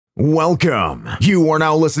Welcome. You are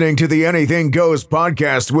now listening to the Anything Goes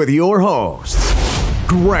podcast with your hosts,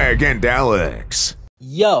 Greg and Alex.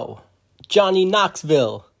 Yo, Johnny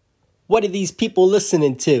Knoxville. What are these people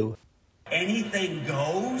listening to? Anything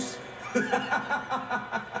goes? This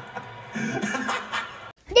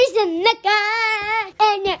is Mecca,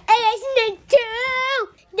 and you're listening to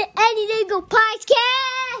the Anything Go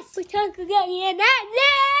podcast. We're talking about it now.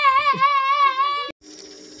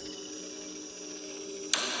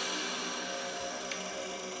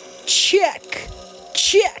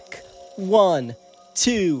 Check. 1,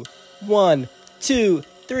 2, 1, 2,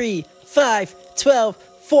 3, 5, 12,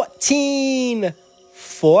 14.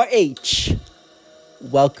 4-H.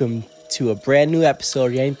 Welcome to a brand new episode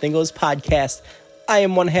of the Anything Goes podcast. I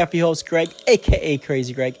am one half your host, Greg, a.k.a.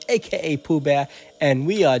 Crazy Greg, a.k.a. Pooh Bear, and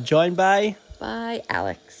we are joined by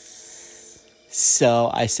Alex.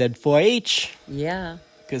 So I said 4-H. Yeah.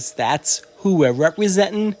 Because that's who we're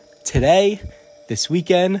representing today, this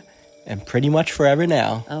weekend, and pretty much forever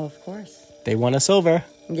now. Oh, of course. They won us over.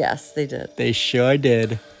 Yes, they did. They sure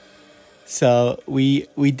did. So we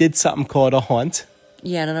did something called a haunt.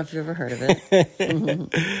 Yeah, I don't know if you've ever heard of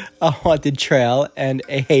it. A haunted trail and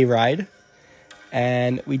a hayride.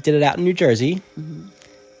 And we did it out in New Jersey. Mm-hmm.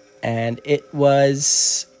 And it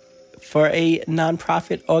was for a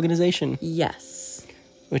nonprofit organization. Yes.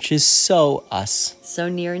 Which is so us. So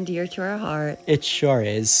near and dear to our heart. It sure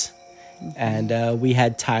is. Mm-hmm. And we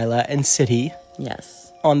had Tyler and City.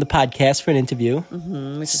 Yes. On the podcast for an interview.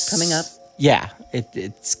 Mm-hmm, which is coming up. Yeah,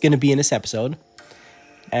 it's going to be in this episode.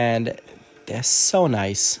 And they're so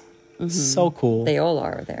nice. Mm-hmm. So cool. They all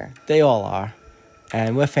are there. They all are.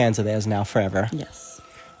 And we're fans of theirs now forever. Yes.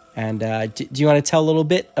 And do you want to tell a little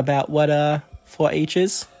bit about what 4-H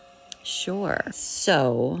is? Sure.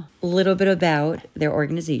 So, a little bit about their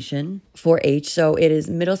organization, 4-H. So, it is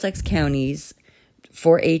Middlesex County's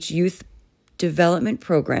 4-H Youth Development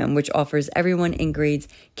Program, which offers everyone in grades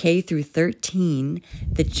K through 13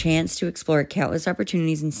 the chance to explore countless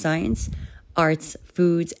opportunities in science, arts,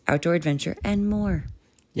 foods, outdoor adventure, and more.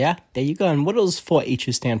 Yeah, there you go. And what does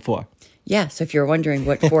 4-H's stand for? Yeah, so if you're wondering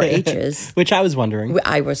what 4-H is... Which I was wondering.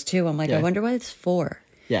 I was too. I'm like, yeah. I wonder what it's for.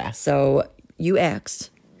 Yeah. So you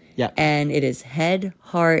asked. Yeah. And it is head,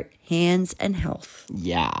 heart, hands, and health.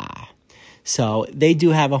 Yeah. So they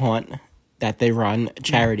do have a haunt that they run,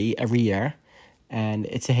 charity, every year. And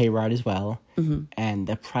it's a hayride as well. Mm-hmm. And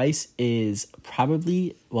the price is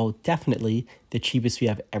probably, well, definitely the cheapest we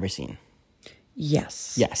have ever seen.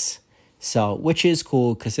 Yes. Yes. So, which is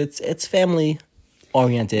cool because it's family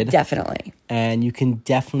oriented. Definitely. And you can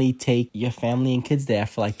definitely take your family and kids there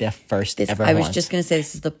for like their first ever I was haunt. just going to say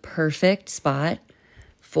this is the perfect spot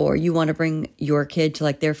for you want to bring your kid to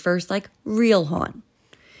like their first like real haunt.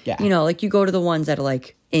 Yeah. You know, like you go to the ones that are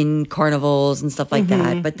like in carnivals and stuff like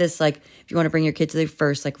that. But this like if you want to bring your kid to their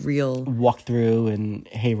first like real walkthrough and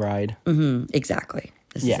hayride. Mm-hmm. Exactly.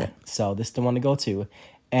 This is it. So this is the one to go to.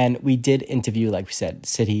 And we did interview, like we said,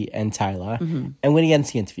 City and Tyler. Mm-hmm. And when he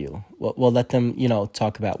gets the interview, we'll let them,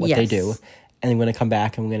 talk about what they do. And then we're going to come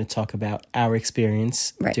back and we're going to talk about our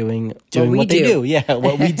experience doing what they do. Yeah,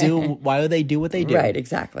 what we do. Why do they do what they do? Right,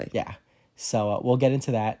 exactly. Yeah. So we'll get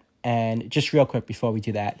into that. And just real quick before we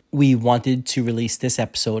do that, we wanted to release this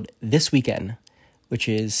episode this weekend, which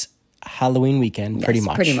is Halloween weekend, pretty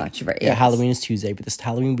much. Pretty much, right. Yeah, yes. Halloween is Tuesday, but this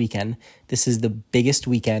Halloween weekend, this is the biggest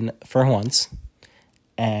weekend for haunts.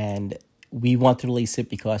 And we want to release it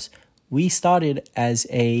because we started as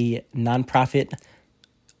a nonprofit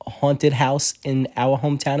haunted house in our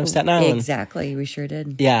hometown of Staten Island. Exactly, we sure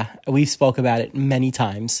did. Yeah, we spoke about it many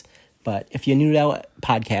times. But if you're new to our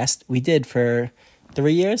podcast, we did for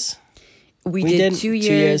 3 years. We did 2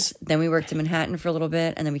 years. Then we worked in Manhattan for a little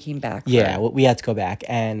bit, and then we came back. Yeah, we had to go back.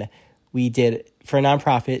 And we did for a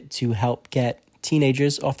nonprofit to help get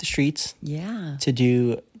teenagers off the streets. Yeah. To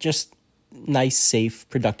do just nice, safe,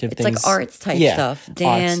 productive things. It's like arts type stuff.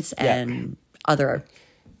 Dance and other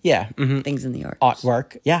things in the arts.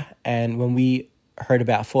 Artwork. Yeah. And when we heard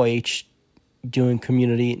about 4-H doing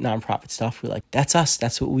community nonprofit stuff, we're like, that's us.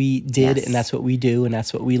 That's what we did, and that's what we do, and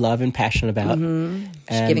that's what we love and passionate about. Mm-hmm.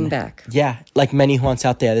 Just giving back. Yeah. Like many haunts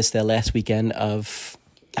out there, this is their last weekend of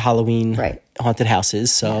Halloween haunted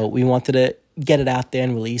houses. So we wanted to get it out there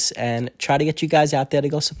and release and try to get you guys out there to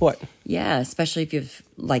go support. Yeah, especially if you've,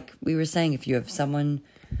 like we were saying, if you have someone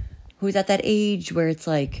who's at that age where it's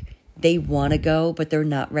like they want to go, but they're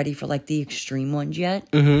not ready for like the extreme ones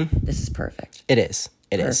yet. Mm-hmm. This is perfect. It is.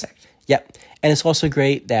 It is. Perfect. Yep. And it's also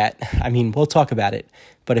great that, I mean, we'll talk about it,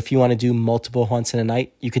 but if you want to do multiple haunts in a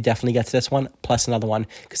night, you could definitely get to this one, plus another one,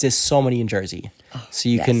 because there's so many in Jersey. So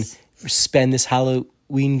you can spend this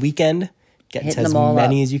Halloween weekend get Hitting into as them all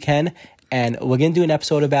many up. as you can. And we're going to do an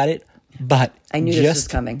episode about it. But I knew this was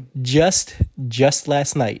coming. Just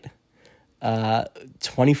last night,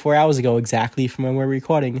 24 hours ago exactly from when we're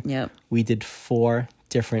recording, Yep. we did 4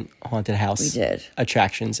 different haunted house We did.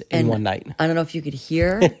 attractions in And one night. I don't know if you could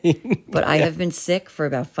hear, but I have been sick for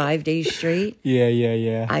about 5 days straight.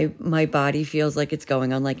 Yeah. My body feels like it's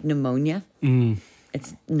going on like pneumonia.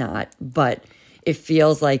 It's not, but it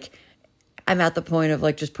feels like I'm at the point of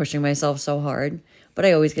like just pushing myself so hard. But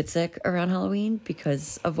I always get sick around Halloween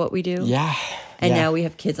because of what we do. Yeah. And now we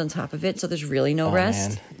have kids on top of it, so there's really no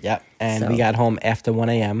rest. Man. Yep. And So- we got home after 1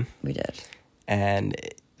 a.m. We did. And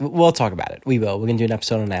we'll talk about it. We will. We're going to do an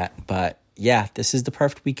episode on that. But yeah, this is the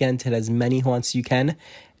perfect weekend to hit as many haunts as you can.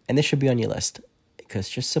 And this should be on your list. Because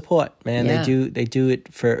just support, man. Yeah. They do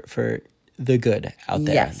it for the good out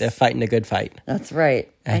there. Yes. They're fighting a good fight. That's right.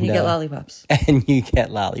 And you get lollipops. And you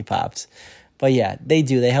get lollipops. But yeah, they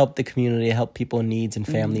do. They help the community, help people in needs and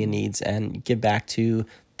family in needs, and give back to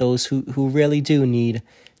those who really do need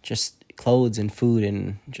just clothes and food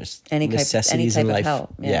and just Any type necessities in of life.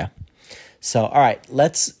 help, yeah. Yeah. So, all right,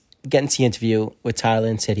 let's get into the interview with Tyler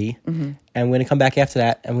and City. And we're going to come back after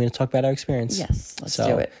that, and we're going to talk about our experience. Yes, let's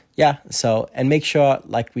do it. Yeah, so, and make sure,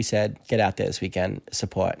 like we said, get out there this weekend,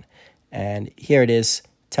 support. And here it is,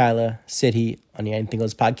 Tyler, City, on the Anything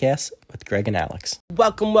Goes podcast with Greg and Alex.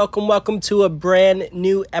 Welcome to a brand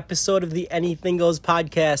new episode of the Anything Goes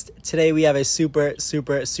podcast. Today we have a super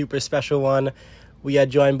special one. We are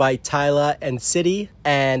joined by Tyler and City,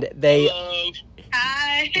 and they... Hello.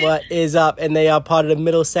 Hi. What is up? And they are part of the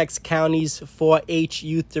Middlesex County's 4-H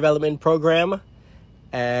Youth Development Program.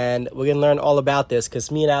 And we're going to learn all about this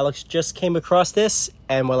because me and Alex just came across this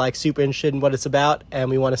and we're like super interested in what it's about and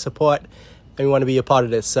we want to support and we want to be a part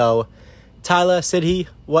of this. So, Tyler, City,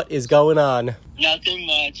 what is going on? Nothing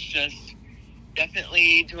much. Just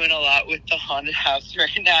definitely doing a lot with the haunted house right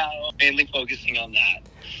now. Mainly focusing on that.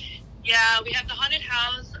 Yeah, we have the haunted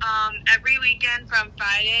house every weekend from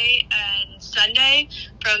Friday and Sunday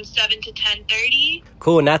from 7 to 10:30.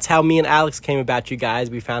 Cool, and that's how me and Alex came about you guys.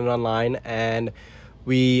 We found it online and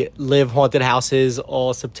we live haunted houses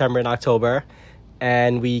all September and October.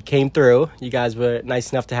 And we came through. You guys were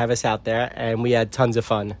nice enough to have us out there and we had tons of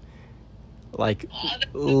fun. Like, that's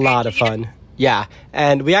a lot of fun. Yeah,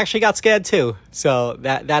 and we actually got scared too. So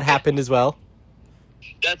that happened as well.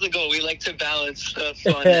 That's the goal. We like to balance the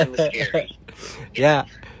fun and the scary. Yeah.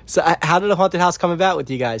 So how did the haunted house come about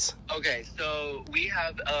with you guys? Okay, so we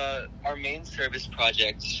have our main service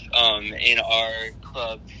project in our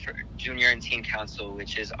club for Junior and Teen Council,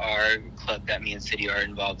 which is our club that me and City are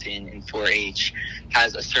involved in 4-H,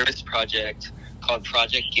 has a service project called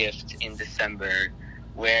Project Gift in December,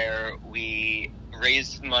 where we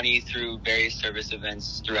raise money through various service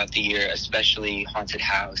events throughout the year, especially haunted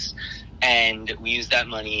house. And we use that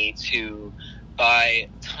money to buy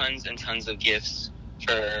tons and tons of gifts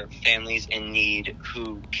for families in need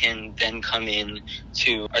who can then come in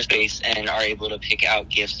to our space and are able to pick out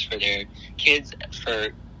gifts for their kids for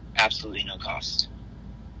absolutely no cost.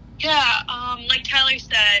 Yeah, like Tyler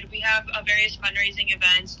said, we have various fundraising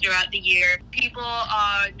events throughout the year. People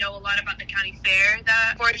know a lot about the county fair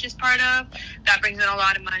that Forge is part of. That brings in a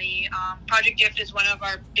lot of money. Project Gift is one of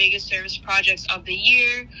our biggest service projects of the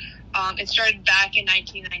year. It started back in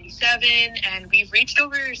 1997, and we've reached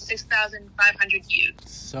over 6,500 youth.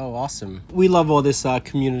 So awesome. We love all this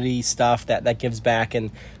community stuff that gives back,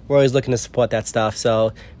 and we're always looking to support that stuff.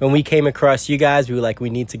 So when we came across you guys, we were like, we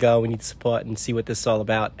need to go, we need to support and see what this is all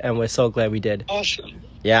about, and we're so glad we did. Awesome.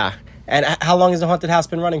 Yeah. And how long has the haunted house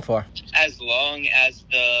been running for? As long as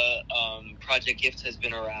the Project Gift has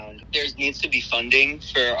been around. There needs to be funding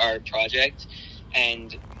for our project,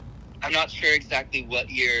 and I'm not sure exactly what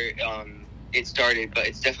year it started, but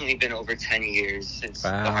it's definitely been over 10 years since the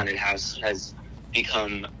haunted house has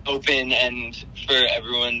become open and for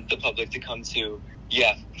everyone, the public, to come to.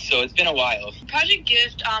 Yeah, so it's been a while. Project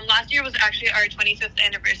Gift, last year was actually our 25th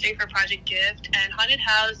anniversary for Project Gift, and haunted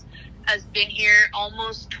house has been here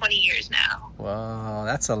almost 20 years now. Wow,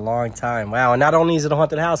 that's a long time. Wow, and not only is it a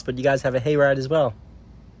haunted house, but you guys have a hayride as well.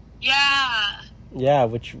 Yeah. Yeah,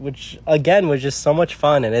 which again was just so much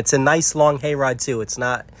fun, and it's a nice long hayride too. It's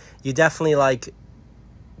not, you definitely like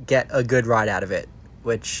get a good ride out of it,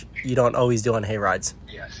 which you don't always do on hayrides.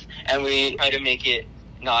 Yes, and we try to make it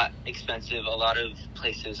not expensive. A lot of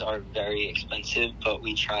places are very expensive, but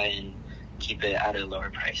we try and keep it at a lower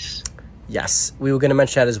price. Yes, we were going to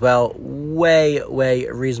mention that as well. Way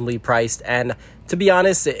reasonably priced, and to be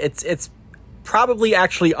honest, it's probably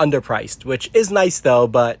actually underpriced, which is nice though.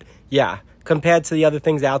 But yeah, compared to the other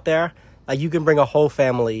things out there, like you can bring a whole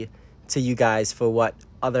family to you guys for what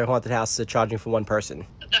other haunted houses are charging for one person.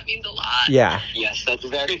 That means a lot. Yeah. Yes, that's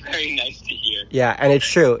very, very nice to hear. Yeah, and it's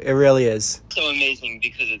true. It really is. So amazing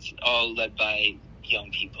because it's all led by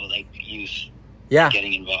young people, like youth, Yeah.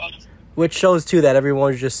 getting involved. Which shows, too, that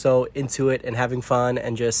everyone's just so into it and having fun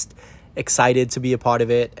and just excited to be a part of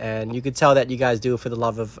it. And you could tell that you guys do it for the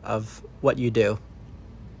love of what you do.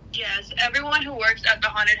 Yes, everyone who works at the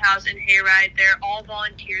haunted house and Hayride, they're all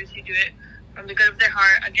volunteers who do it from the good of their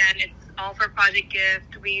heart. Again, it's all for Project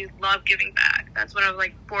Gift. We love giving back. That's one of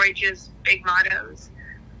 4-H's big mottos.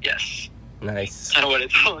 Yes, Nice. that's what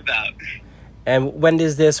it's all about. And when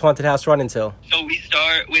does this haunted house run until? So we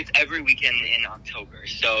start with every weekend in October.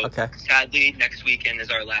 So Okay. sadly, next weekend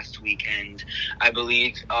is our last weekend. I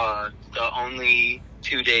believe the only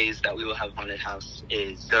 2 days that we will have haunted house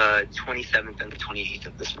is the 27th and the 28th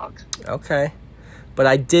of this month. Okay. But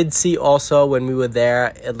I did see also when we were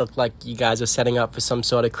there, it looked like you guys are setting up for some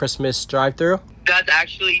sort of Christmas drive-through. That's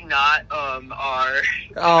actually not our.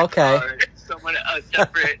 Oh, okay. A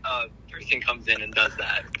separate person comes in and does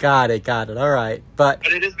that. Got it. All right. But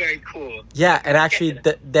But it is very cool. yeah, and actually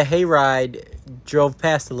the hayride drove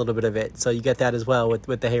past a little bit of it, so you get that as well with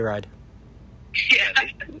the hayride. Yeah,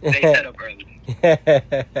 they set up early.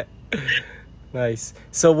 Nice.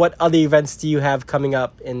 So what other events do you have coming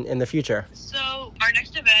up in the future? So our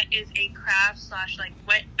next event is a craft /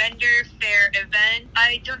 wet vendor fair event.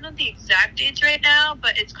 I don't know the exact dates right now,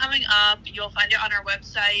 but it's coming up. You'll find it on our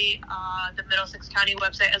website, the Middlesex County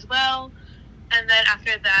website as well. And then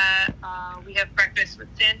after that, we have Breakfast with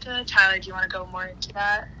Santa. Tyler, do you want to go more into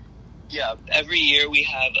that? Yeah, every year we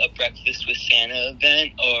have a Breakfast with Santa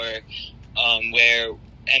event, or where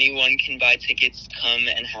anyone can buy tickets to come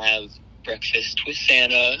and have breakfast with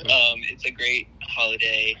Santa. It's a great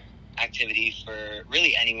holiday activity for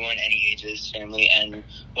really anyone, any ages, family, and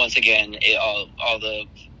once again, all the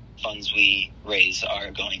funds we raise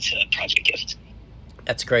are going to Project Gift.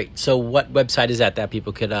 That's great. So what website is that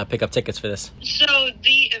people could pick up tickets for this? So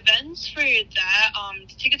the events for that,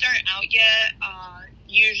 the tickets aren't out yet.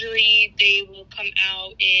 Usually they will come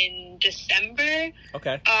out in December.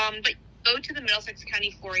 Okay. But go to the Middlesex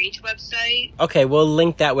County 4-H website. Okay, we'll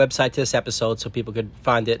link that website to this episode so people could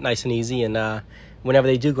find it nice and easy, and whenever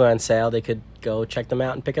they do go on sale, they could go check them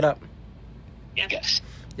out and pick it up. Yes.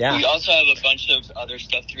 Yeah. We also have a bunch of other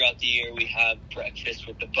stuff throughout the year. We have Breakfast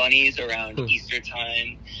with the Bunnies around Easter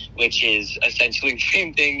time, which is essentially the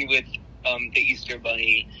same thing with the Easter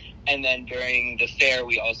Bunny. And then during the fair,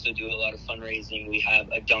 we also do a lot of fundraising. We have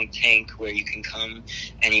a dunk tank where you can come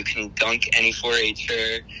and you can dunk any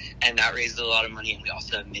 4-H'er, and that raises a lot of money. And we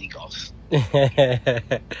also have mini golf.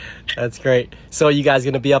 That's great. So are you guys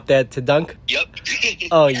going to be up there to dunk? Yep.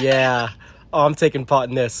 Oh, yeah. Oh, I'm taking part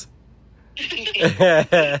in this.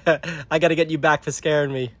 I got to get you back for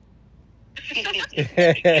scaring me.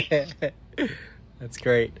 That's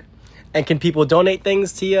great. And can people donate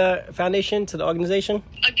things to your foundation, to the organization?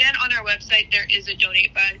 Again, on our website, there is a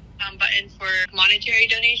donate button for monetary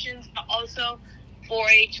donations, but also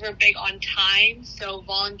 4-H, we're big on time. So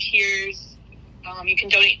volunteers, you can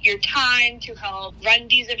donate your time to help run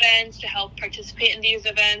these events, to help participate in these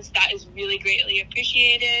events. That is really greatly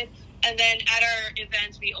appreciated. And then at our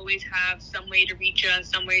events, we always have some way to reach us,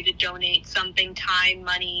 some way to donate something, time,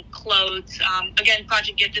 money, clothes. Again,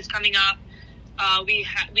 Project Gift is coming up. We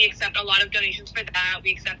accept a lot of donations for that. We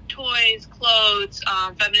accept toys, clothes,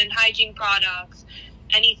 feminine hygiene products,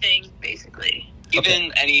 anything, basically.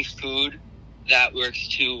 Even any food that works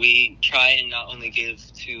too. We try and not only give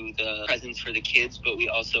to the presents for the kids, but we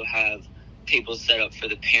also have tables set up for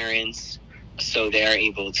the parents, so they're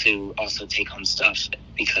able to also take home stuff,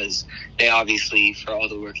 because they obviously, for all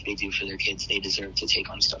the work they do for their kids, they deserve to take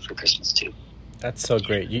home stuff for Christmas too. That's so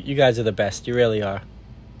great. You guys are the best. You really are.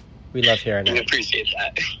 We love hearing We that. appreciate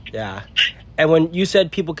that. Yeah. And when you said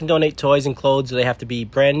people can donate toys and clothes, do they have to be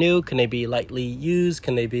brand new? Can they be lightly used?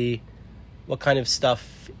 Can they be... What kind of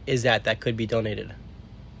stuff is that could be donated?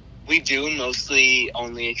 We do mostly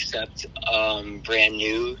only accept brand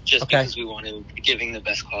new, just because we want to be giving the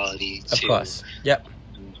best quality Of to course. Yep.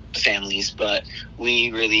 families. But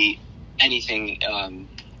we really, anything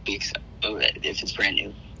we accept if it's brand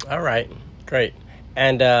new. All right. Great.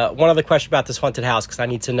 And one other question about this haunted house, because I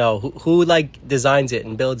need to know who like designs it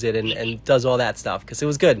and builds it and does all that stuff, because it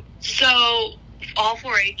was good. So all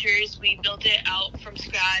 4-H'ers, we built it out from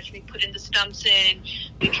scratch. We put in the stumps in,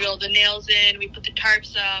 we drilled the nails in, we put the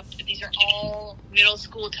tarps up. These are all middle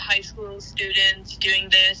school to high school students doing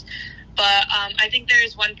this. But I think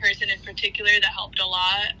there's one person in particular that helped a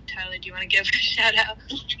lot. Tyler, do you want to give a shout out?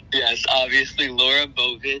 Yes, obviously Laura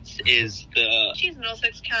Bovitz is She's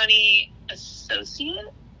Middlesex County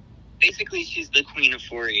associate. basically she's the queen of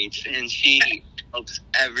 4-H, and she helps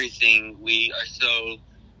everything. We are so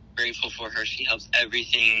grateful for her. She helps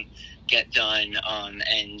everything get done,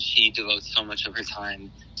 and she devotes so much of her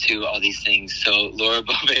time to all these things. So Laura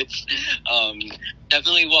Bovitz,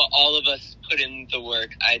 definitely while all of us put in the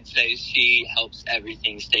work, I'd say she helps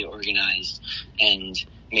everything stay organized and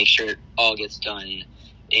make sure it all gets done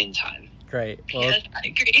in time. Great. Well, Yes, I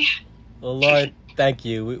agree. well, Laura, thank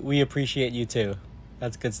you. We appreciate you too.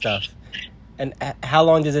 That's good stuff. And how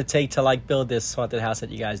long does it take to like build this haunted house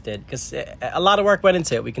that you guys did? Because a lot of work went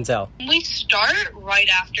into it. We can tell. We start right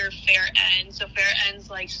after fair ends. So fair ends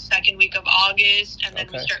like second week of August, and then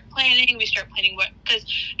we Okay. start planning. We start planning what, because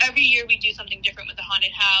every year we do something different with the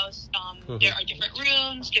haunted house. There are different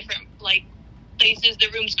rooms, different like places the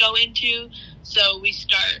rooms go into. So we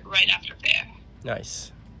start right after fair.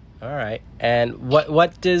 Nice. All right. And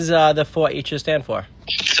what does the 4-H stand for?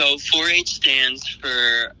 So 4-H stands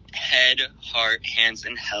for Head, Heart, Hands,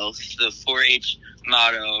 and Health. The 4-H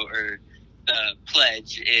motto or the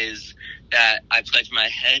pledge is that I pledge my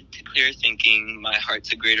head to clear thinking, my heart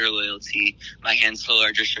to greater loyalty, my hands to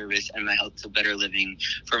larger service, and my health to better living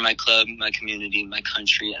for my club, my community, my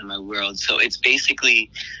country, and my world. So it's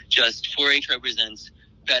basically just 4-H represents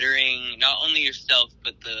bettering not only yourself,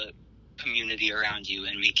 but the community around you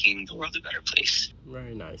and making the world a better place.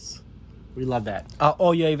 Very nice. We love that.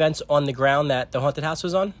 All your events on the ground that the haunted house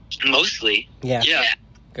was on? Mostly. Yeah. Yeah.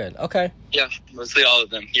 Good. Okay. Yeah. Mostly all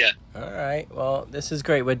of them. Yeah. All right. Well, this is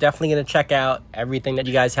great. We're definitely going to check out everything that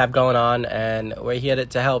you guys have going on, and we're here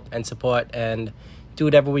to help and support and do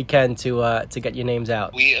whatever we can to get your names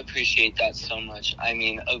out. We appreciate that so much. I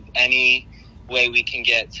mean, of any way we can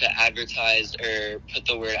get to advertise or put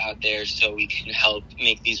the word out there so we can help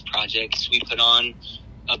make these projects we put on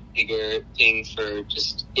a bigger thing for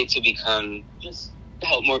just it to become just to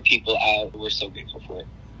help more people out. We're so grateful for it.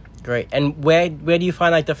 Great. And where do you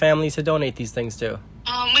find like the families to donate these things to?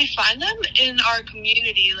 We find them in our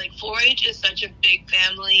community. Like 4-H is such a big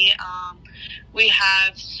family. We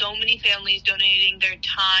have so many families donating their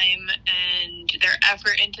time and their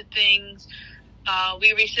effort into things.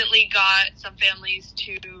 We recently got some families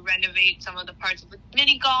to renovate some of the parts of the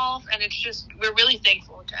mini golf, and we're really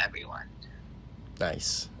thankful to everyone.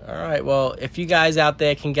 Nice. All right. Well, if you guys out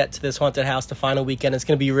there can get to this haunted house the final weekend, it's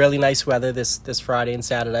going to be really nice weather this Friday and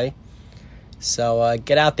Saturday. So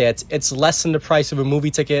get out there. It's less than the price of a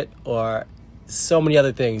movie ticket or so many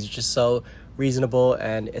other things. It's just so reasonable,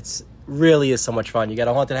 and it's really is so much fun. You get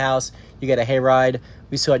a haunted house, you get a hayride.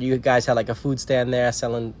 We saw you guys had like a food stand there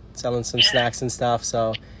selling some snacks and stuff.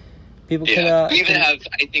 So people can. We even have.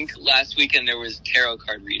 I think last weekend there was tarot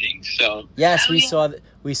card reading. So yes, Oh, yeah.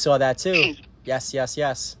 we saw that too. Yes.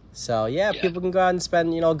 So yeah, people can go out and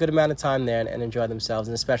spend a good amount of time there and enjoy themselves,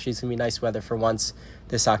 and especially it's gonna be nice weather for once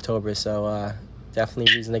this October. So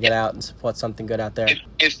definitely reason to get out and support something good out there.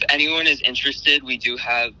 If anyone is interested, we do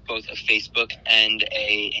have both a Facebook and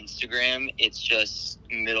a Instagram. It's just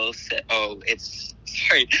it's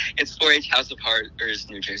 4-H House of Horrors,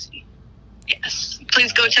 New Jersey. Yes.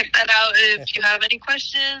 Please go check that out if you have any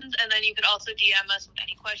questions, and then you could also DM us with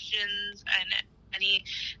any questions and anything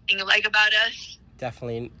you like about us.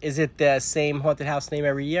 Definitely. Is it the same haunted house name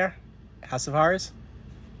every year? House of Horrors?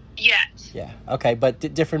 Yes. Yeah. Okay, but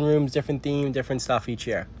different rooms, different theme, different stuff each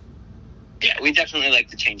year. Yeah, we definitely like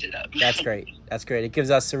to change it up. That's great. It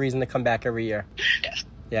gives us a reason to come back every year. Yes.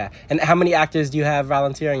 Yeah. And how many actors do you have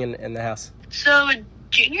volunteering in the house? So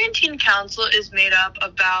Junior and Teen Council is made up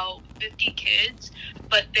about 50 kids,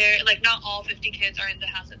 but they're like not all 50 kids are in the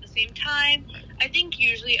house at the same time. I think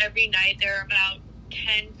usually every night there are about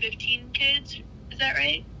 10, 15 kids. Is that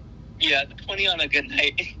right? Yeah, 20 on a good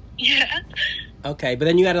night. Yeah. Okay, but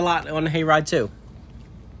then you had a lot on the hayride too.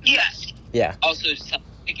 Yes. Yeah. Also, some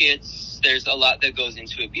tickets, there's a lot that goes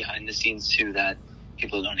into it behind the scenes too that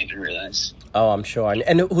people don't even realize. Oh, I'm sure.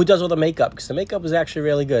 And who does all the makeup? Because the makeup was actually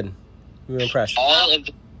really good. We were impressed. All of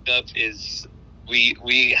the stuff is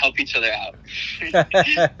we help each other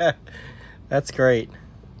out. That's great.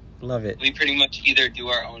 Love it. We pretty much either do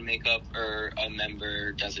our own makeup or a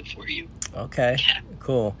member does it for you. Okay,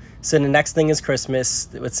 cool. So the next thing is Christmas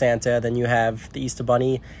with Santa. Then you have the Easter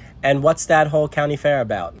Bunny. And what's that whole county fair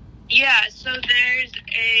about? Yeah, so there's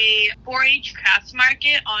a 4-H crafts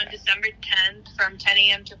market on December 10th from 10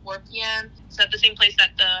 a.m. to 4 p.m. It's at the same place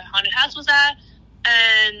that the haunted house was at.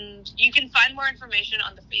 And you can find more information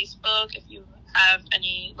on the Facebook if you have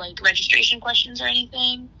any like registration questions or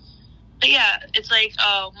anything. But yeah, it's like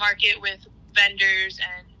a market with vendors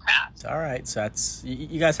and crafts. All right, so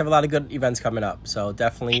you guys have a lot of good events coming up. So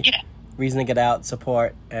definitely reason to get out,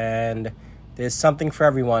 support, and there's something for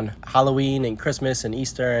everyone. Halloween and Christmas and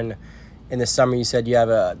Easter, and in the summer you said you have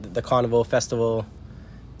the Carnival Festival.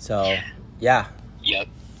 So, yeah. Yep.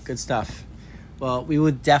 Good stuff. Well, we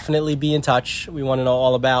would definitely be in touch. We want to know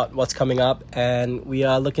all about what's coming up, and we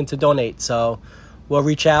are looking to donate. So we'll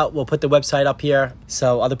reach out. We'll put the website up here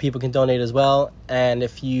so other people can donate as well. And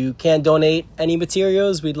if you can't donate any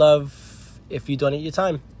materials, we'd love if you donate your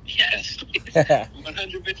time. Yes.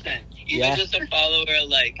 100%. Yeah. Even just a follower,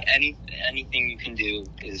 like anything you can do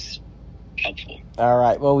is helpful. All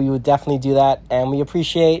right. Well, we would definitely do that, and we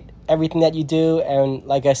appreciate everything that you do. And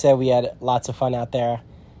like I said, we had lots of fun out there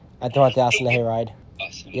at the Haunted House and the Hayride.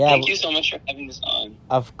 Awesome. Yeah. Thank you so much for having us on.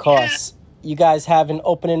 Of course. You guys have an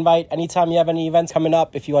open invite. Anytime you have any events coming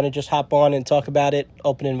up, if you want to just hop on and talk about it,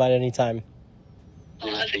 open invite anytime.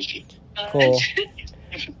 Thank you. Cool.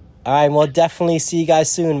 All right, we'll definitely see you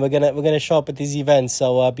guys soon. We're gonna show up at these events,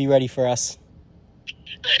 so be ready for us.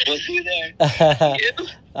 We'll see you there. Thank you.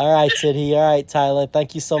 All right, Sidney. All right, Tyler.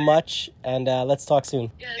 Thank you so much, and let's talk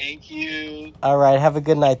soon. Thank you. All right, have a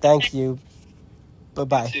good night. Thank you.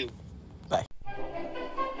 Bye-bye. You too. Bye.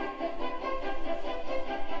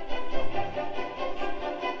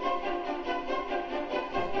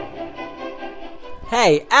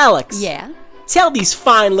 Hey, Alex. Yeah. Tell these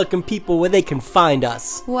fine-looking people where they can find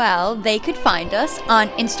us. Well, they could find us on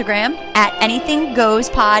Instagram at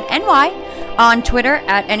anythinggoespodny, on Twitter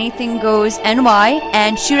at anythinggoesny,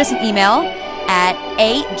 and shoot us an email at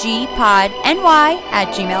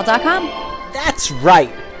agpodny@gmail.com. That's right.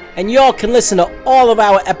 And y'all can listen to all of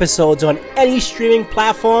our episodes on any streaming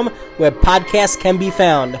platform where podcasts can be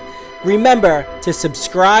found. Remember to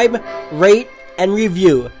subscribe, rate, and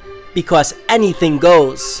review, because anything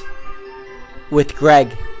goes. With Greg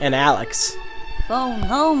and Alex. Phone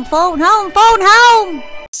home, phone home, phone home!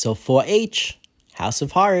 So 4-H, House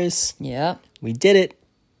of Horrors. Yep. We did it.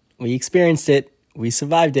 We experienced it. We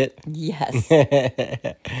survived it. Yes.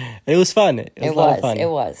 It was fun. It was a lot of fun. It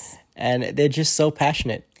was. And they're just so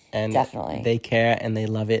passionate. And Definitely. they care and they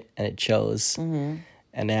love it, and it shows. Mm-hmm.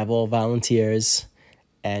 And they have all volunteers.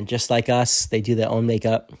 And just like us, they do their own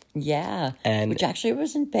makeup. Yeah. And which actually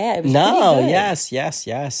wasn't bad. It was no, pretty good. yes.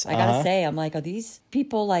 I gotta say, I'm like, are these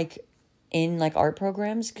people like in like art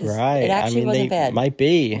programs? Because right. it actually wasn't bad. Might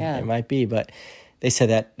be. Yeah. It might be, but they said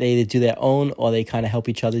that they either do their own or they kind of help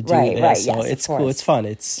each other do Right, it. right, So yes, it's of cool. course. It's fun.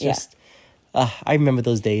 It's just, I remember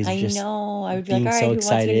those days of I just know. I would be being like, all right, so who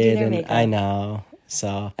wants me to do excited. their And makeup? I know.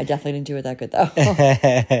 So I definitely didn't do it that good though.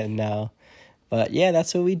 no. But yeah,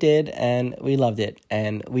 that's what we did, and we loved it.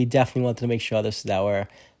 And we definitely wanted to make sure this is our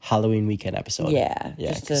Halloween weekend episode. Yeah,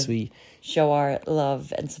 Yeah, just because to show our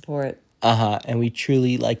love and support. and we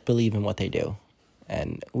truly believe in what they do.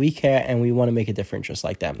 And we care, and we want to make a difference just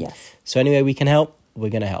like them. Yes. So anyway, we can help, we're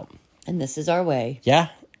going to help. And this is our way. Yeah,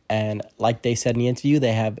 and like they said in the interview,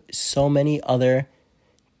 they have so many other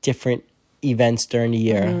different events during the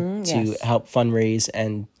year to yes. help fundraise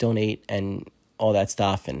and donate and all that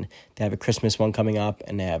stuff. And they have a Christmas one coming up,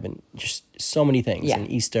 and they have just so many things. Yeah. And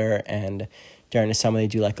Easter, and during the summer they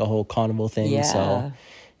do like a whole carnival thing. Yeah. So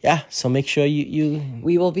yeah, so make sure you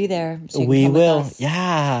We will be there. So you can we come with will. us.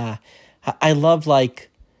 Yeah, I love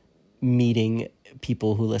meeting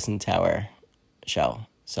people who listen to our show.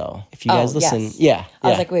 So if you guys listen, yes. yeah, I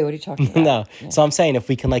was like, wait, what are you talking about? no. Yeah. So I'm saying if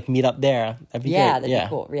we can meet up there, that'd be Yeah, great. that'd be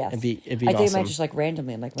cool. Yes. It'd be I awesome. think it might just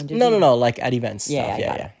randomly. I'm like, when did No, you? like at events. Yeah, stuff.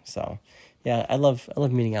 I got it. So yeah, I love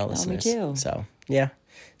meeting our me listeners. too. So yeah,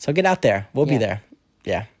 so get out there. We'll be Yeah. there.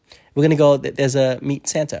 Yeah, we're gonna go. There's a Meet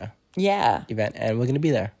Santa Yeah, event, and we're gonna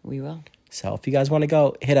be there. we will. So if you guys want to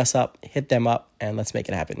go, hit us up, hit them up, and let's make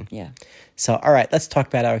it happen. Yeah, So, all right, let's talk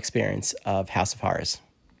about our experience of House of Horrors.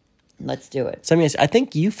 let's do it. So, I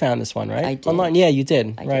think you found this one, right? I did. Online? Yeah, you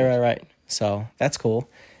did. I Right, did. right. So, that's cool.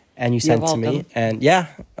 And you sent it to me. welcome. And yeah,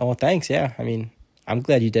 well, thanks. Yeah, I'm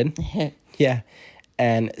glad you did. Yeah.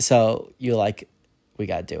 And so you're like, we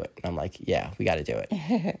got to do it. And I'm like, yeah, we got to do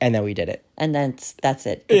it. And then we did it. And then that's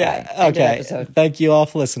it. Yeah. Goodbye. End of Okay. episode. Thank you all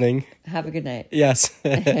for listening. Have a good night. Yes.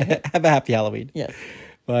 Have a happy Halloween. Yes.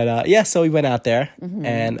 But yeah, so we went out there, Mm-hmm.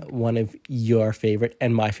 and one of your favorite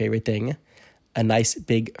and my favorite thing, a nice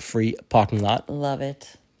big free parking lot. Love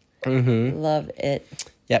it. Love it.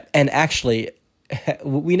 Yep. And actually,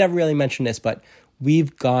 we never really mentioned this, but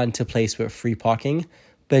we've gone to a place with free parking,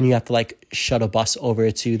 but then you have to shuttle bus over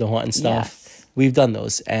to the haunted stuff. Yes. We've done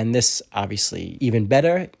those, and this obviously even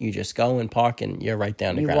better. You just go and park, and you're right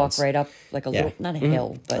down the You grounds. walk right up like a little, not a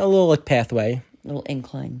hill, but A little pathway. a little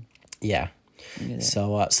incline. Yeah.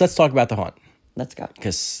 So let's talk about the haunt, Let's go.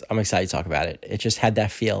 because I'm excited to talk about it. It just had that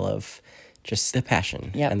feel of just the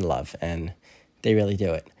passion Yep. and love, and they really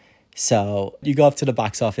do it. So you go up to the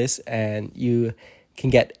box office and you can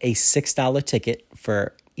get a $6 ticket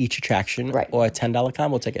for each attraction, Right. or a $10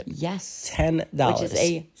 combo ticket. Yes. $10. Which is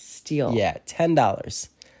a steal. Yeah, $10.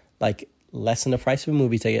 Like less than the price of a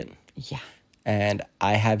movie ticket. Yeah. And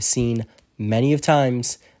I have seen many of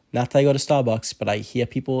times, not that I go to Starbucks, but I hear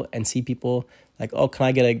people and see people like, oh, can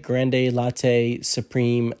I get a grande latte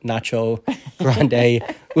supreme nacho grande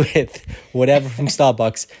with whatever from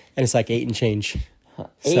Starbucks? And it's like 8 and change.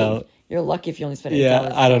 So You're lucky if you only spend $8.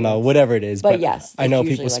 yeah, I don't know, whatever it is. But yes, I know it's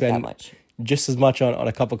people usually like that spend much. just as much on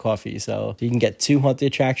a cup of coffee. So you can get 2 haunted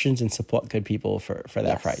attractions and support good people for that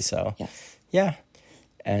Yes. price. So Yes. yeah.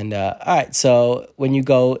 And all right, so when you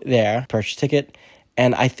go there, purchase a ticket,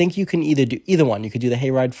 and I think you can either do either one. You could do the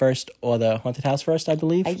hayride first or the haunted house first, I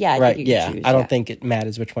believe. Yeah, I think right. you can Yeah, choose, I don't yeah. think it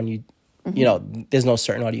matters which one you. You know, there's no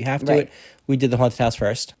certain order you have to do Right. it. We did the haunted house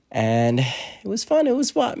first, and it was fun. It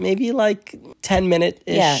was what, maybe like 10-minute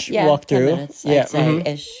ish Yeah. walk 10 through. minutes, Yeah, I'd say,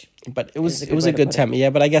 ish. but it is was a it good was way a to good put it. time.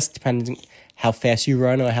 Yeah, but I guess depending how fast you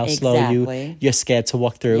run or how slow Exactly. you're scared to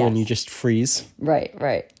walk through and Yes. you just freeze. Right.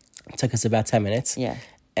 It took us about 10 minutes. Yeah.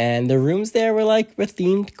 And the rooms there were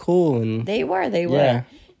themed cool, and They were. Yeah.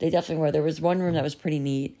 They definitely were. There was one room that was pretty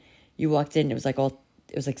neat. You walked in, it was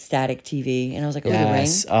like static TV, and I was like, oh,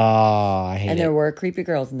 yes. the ring. Oh, I hate And it. there were creepy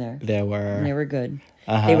girls in there. There And they were. were good.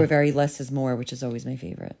 They were very less is more, which is always my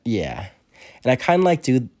favorite. Yeah. And I kind of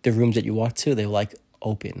the rooms that you walk to, they were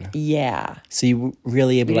open. Yeah. So you were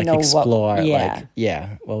really able to didn't know what- explore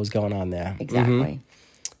yeah. what was going on there. Exactly.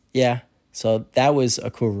 Yeah. So that was a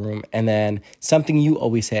cool room. And then something you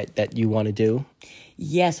always said that you want to do.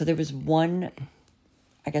 Yeah, so there was one,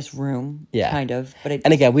 I guess, room, Yeah. kind of. But it,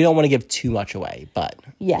 And again, we don't want to give too much away, but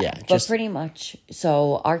yeah, but pretty much.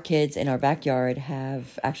 So our kids in our backyard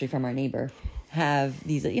have, actually from our neighbor, have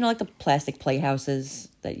these, like the plastic playhouses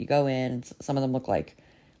that you go in. And some of them look like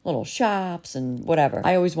little shops and whatever.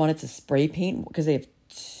 I always wanted to spray paint, because they have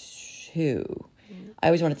 2. I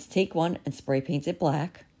always wanted to take one and spray paint it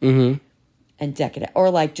black. And deck it,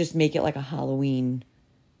 or just make it like a Halloween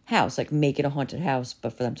house, make it a haunted house,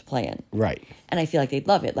 but for them to play in. Right. And I feel like they'd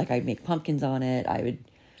love it. I'd make pumpkins on it. I would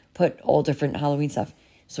put all different Halloween stuff.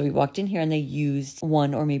 So we walked in here and they used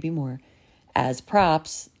one or maybe more as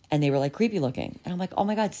props, and they were creepy looking. And I'm like, oh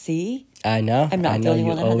my God, see? I know. I'm not I the know only you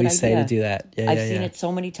one that had that always say to idea. do that. Yeah, I've yeah, seen yeah. it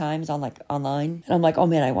so many times on online. And I'm like, oh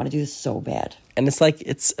man, I want to do this so bad. And it's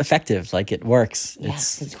it's effective. It works. Yeah,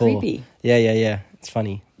 it's it's cool. creepy. Yeah. It's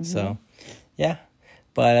funny. So, yeah.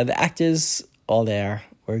 But the actors all there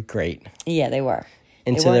were great. Yeah, they were.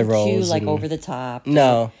 Into they their weren't roles too and- over the top.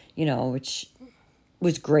 No. Which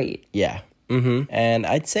was great. Yeah. And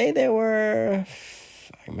I'd say there were,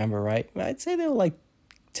 if I remember right, I'd say there were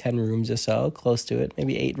 10 rooms or so, close to it,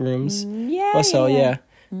 maybe 8 rooms Yeah. or so, yeah.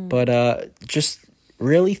 But just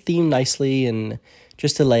really themed nicely, and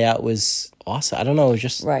just the layout was awesome. I don't know, it was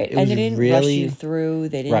just Right. It And was they didn't really, rush you through.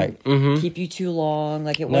 They didn't Right. keep you too long.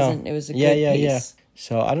 It No. wasn't, it was a good yeah. piece.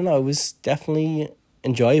 So I don't know, it was definitely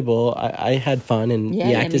enjoyable. I had fun, and Yeah,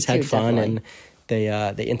 the yeah, actors me had too, fun, definitely.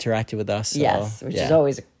 and they interacted with us. So, Yes, which yeah. is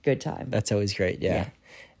always a good time. That's always great, yeah. Yeah.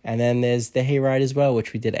 And then there's the hayride as well,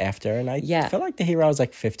 which we did after. And I Yeah. felt like the hayride was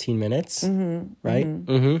 15 minutes, right?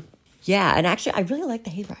 Mm-hmm. Yeah, and actually, I really liked the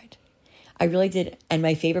hayride. I really did. And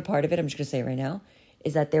my favorite part of it, I'm just going to say it right now,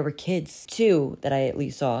 is that there were kids, too, that I at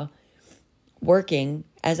least saw, working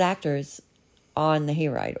as actors on the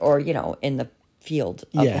hayride, or, in the field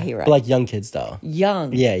of Yeah, the hayride. but young kids, though.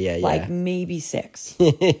 Young. Yeah. Maybe 6.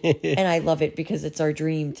 And I love it because it's our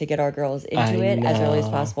dream to get our girls into I it as early as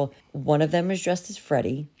know. possible. One of them is dressed as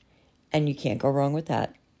Freddy, and you can't go wrong with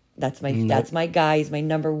that. That's my guy. He's my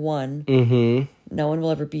number one. Mm-hmm. No one will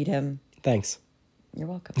ever beat him. Thanks. You're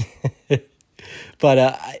welcome.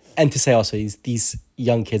 But, and to say also, these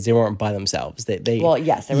young kids, they weren't by themselves. Well,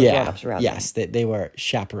 yes, there were grown-ups around Yes, they were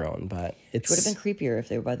chaperoned, but It would have been creepier if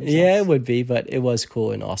they were by themselves. Yeah, it would be, but it was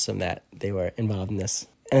cool and awesome that they were involved in this.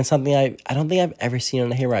 And it's something I don't think I've ever seen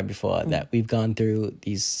on a hayride before, that we've gone through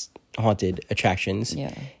these haunted attractions.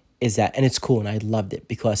 Yeah. Is that, and it's cool, and I loved it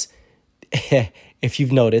because if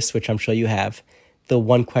you've noticed, which I'm sure you have, the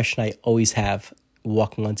one question I always have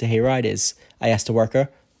walking onto hayride is, I ask the worker,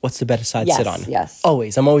 what's the better side to sit on? Yes.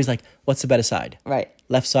 Always. I'm always like, what's the better side? Right.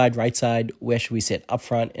 Left side, right side, where should we sit? Up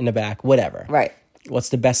front, in the back, whatever. Right. What's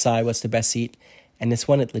the best side? What's the best seat? And this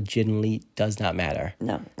one, it legitimately does not matter.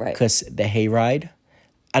 No, right. Because the hayride,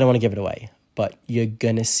 I don't want to give it away, but you're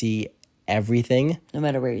going to see everything, No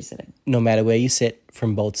matter where you're sitting. no matter where you sit,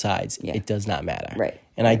 from both sides. Yeah. It does not matter. Right.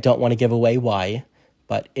 And I don't want to give away why,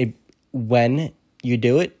 but when you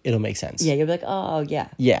do it, it'll make sense. Yeah, you'll be like, oh, yeah.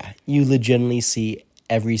 Yeah. You legitimately see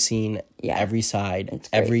every scene, Yeah. every side, It's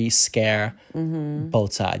great. every scare,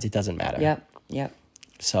 both sides. It doesn't matter. Yep.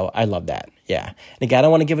 So I love that. Yeah. And again, I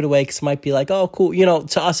don't want to give it away because it might be like, oh, cool. You know,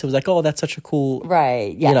 to us, it was like, oh, that's such a cool.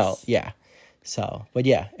 Right. Yes. You know, yeah. So, but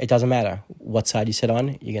yeah, it doesn't matter what side you sit on.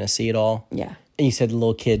 You're going to see it all. Yeah. And you said the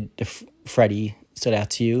little kid, Freddie, stood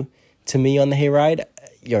out to you. To me on the hayride,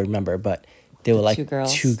 you remember, but they were like two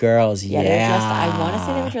girls. Two girls. Yeah. Yeah. They were dressed, I want to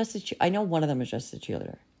say they were dressed as. I know one of them was dressed as a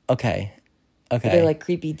cheerleader. Okay. They're like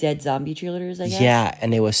creepy dead zombie cheerleaders, I guess. Yeah,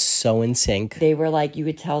 and they were so in sync. They were like, you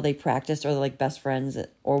could tell they practiced, or they're like best friends,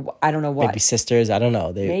 or I don't know what. Maybe sisters. I don't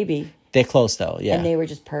know. Maybe. They're close though. Yeah. And they were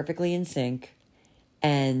just perfectly in sync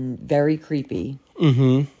and very creepy.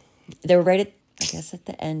 Mm-hmm. They were right at, I guess, at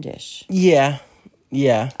the end-ish. Yeah.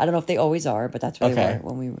 Yeah. I don't know if they always are, but that's where they Okay.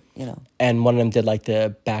 were when we were, And one of them did like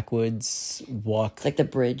the backwoods walk. It's like the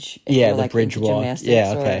bridge. If Yeah, you're, the like, bridge into walk. gymnastics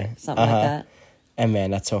Yeah, or okay. something like that. And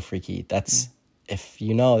man, that's so freaky. That's if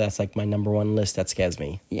you know, that's like my number one list. That scares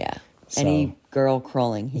me. Yeah. So- Any girl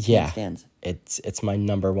crawling, he Yeah. can't stand. It's my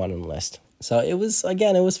number one on the list. So it was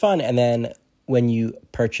fun. And then when you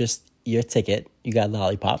purchased your ticket, you got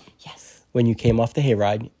lollipop. Yes. When you came off the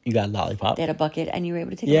hayride, you got lollipop. They had a bucket and you were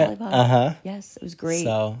able to take a Yeah, lollipop. uh-huh. Yes, it was great.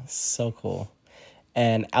 So cool.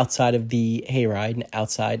 And outside of the hayride and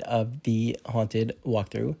outside of the haunted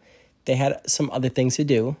walkthrough, they had some other things to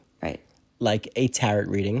do, Right. like a tarot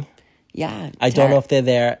reading. Yeah. I don't know if they're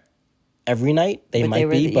there every night. They But might they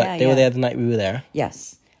were be, the- but yeah, they were yeah. there the night we were there.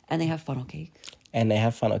 Yes. And they have funnel cake, And they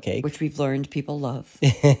have funnel cake. which we've learned people love.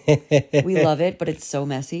 We love it, but it's so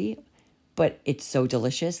messy. But it's so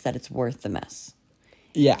delicious that it's worth the mess.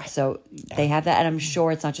 Yeah. So they have that, and I'm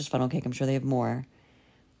sure it's not just funnel cake. I'm sure they have more,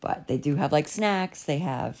 but they do have like snacks. They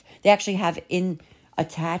actually have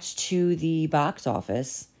attached to the box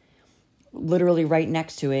office, literally right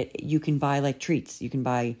next to it. You can buy like treats. You can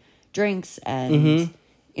buy drinks and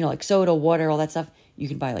like soda, water, all that stuff. You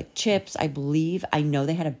can buy like chips. I know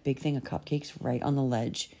they had a big thing of cupcakes right on the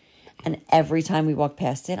ledge, and every time we walk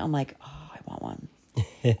past it, I'm like, oh, I want one.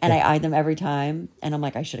 And I eyed them every time, and I'm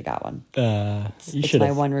like, I should have got one. You It's should my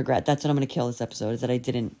have. one regret. That's what I'm going to kill this episode, is that I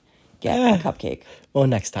didn't get a cupcake. Well,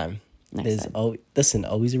 next time. Next time.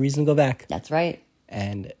 Always a reason to go back. That's right.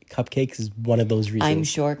 And cupcakes is one of those reasons. I'm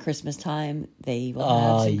sure Christmas time they will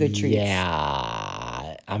have some good treats.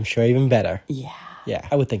 Yeah. I'm sure even better. Yeah. Yeah,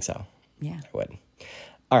 I would think so. Yeah. I would.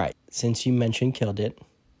 All right. Since you mentioned Killed It,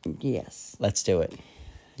 Yes. let's do it.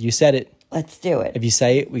 You said it. Let's do it. If you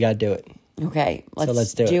say it, we got to do it. Okay.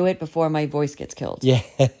 let's do do it before my voice gets killed. Yeah.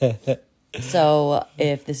 So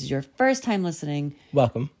if this is your first time listening,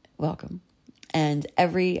 Welcome. welcome. And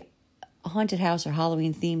every haunted house or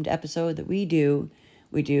Halloween themed episode that we do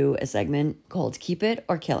a segment called Keep It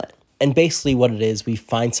or Kill It. And basically what it is, we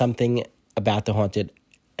find something about the haunted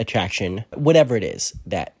attraction, whatever it is,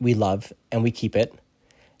 that we love and we keep it.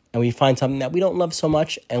 And we find something that we don't love so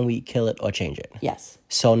much and we kill it or change it. Yes.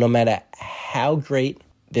 So no matter how great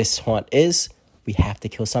this haunt is, we have to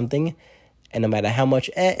kill something. And no matter how much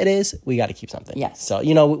it is, we got to keep something. Yes. So,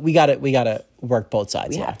 we got to work both sides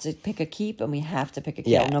We here. have to pick a keep and we have to pick a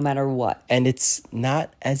kill, Yeah. no matter what. And it's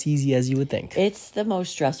not as easy as you would think. It's the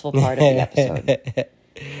most stressful part of the episode.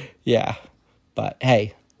 Yeah. But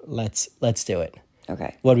hey, let's do it.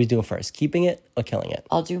 Okay. What are we doing first? Keeping it or killing it?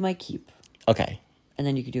 I'll do my keep, Okay. and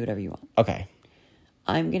then you can do whatever you want. Okay.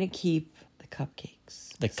 I'm going to keep the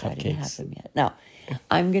cupcakes. The So I didn't have cupcakes. them yet. No.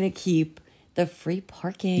 I'm going to keep the free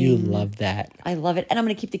parking. You love that. I love it. And I'm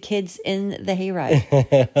going to keep the kids in the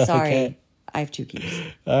hayride. Sorry. Okay. I have 2 keeps.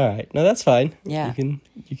 All right. No, that's fine. Yeah. You can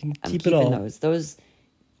I'm keep it keeping all. those. Those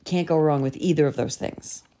can't go wrong with either of those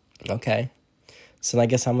things. Okay. So I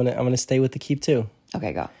guess I'm gonna stay with the keep too.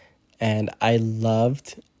 Okay, go. And I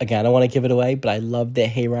loved, again, I don't want to give it away, but I loved the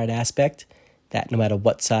hayride aspect, that no matter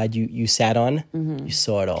what side you sat on, you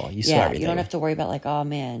saw it all. You saw Yeah, everything. you don't have to worry about like, oh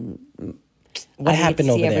man, what I didn't get to happened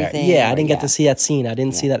see over there? everything, Yeah, I or- didn't get yeah. to see that scene. I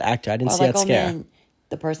didn't see that actor. I didn't or see like, that scare. man,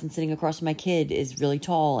 the person sitting across from my kid is really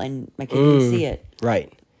tall and my kid didn't see it.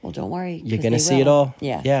 Right. Well, don't worry. You're 'cause gonna they see it will. all.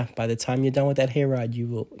 Yeah. Yeah. By the time you're done with that hayride,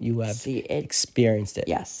 you have See it. experienced it.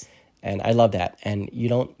 Yes. And I love that. And you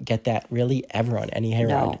don't get that really ever on any hayride.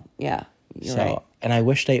 No. Yeah. You're right. And I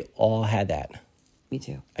wish they all had that. Me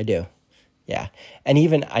too. I do. Yeah. And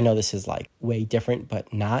even, I know this is like way different,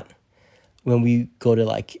 but not when we go to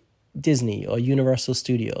like Disney or Universal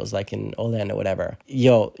Studios, like in Orlando, whatever.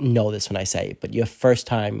 You'll know this when I say it, but your first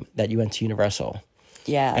time that you went to Universal,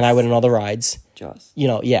 Yeah. and I went on all the rides, Jaws.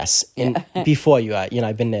 yes. And before you,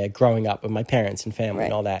 I've been there growing up with my parents and family Right.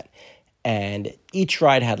 and all that. And each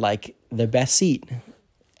ride had like the best seat.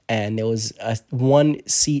 And there was one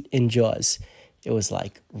seat in Jaws. It was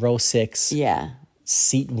like row 6. Yeah.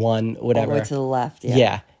 seat 1, whatever. Over to the left.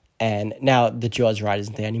 Yeah. And now the Jaws ride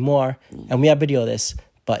isn't there anymore. And we have video of this,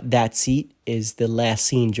 but that seat is the last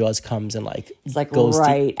scene. Jaws comes and like, It's like goes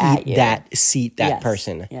right to at eat you. that seat, that Yes.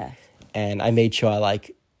 person. Yeah. And I made sure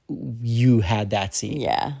like you had that seat.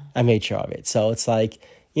 Yeah. I made sure of it. So it's like,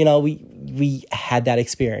 you know, we had that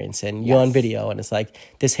experience and you're on Yes. video and it's like,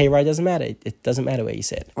 this hayride doesn't matter. It doesn't matter where you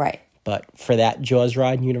sit. Right. But for that Jaws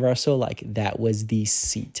ride in Universal, like that was the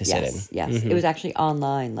seat to sit in. Yes. It was actually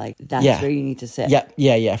online. Like that's Yeah. where you need to sit.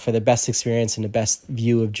 Yeah. For the best experience and the best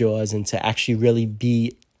view of Jaws and to actually really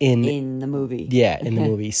be In the movie. in the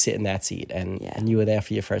movie, sit in that seat. And you were there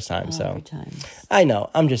for your first time. So Every time. I know,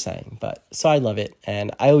 I'm just saying. But so I love it. And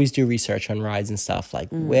I always do research on rides and stuff. Like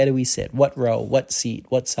where do we sit? What row? What seat?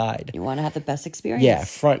 What side? You want to have the best experience. Yeah,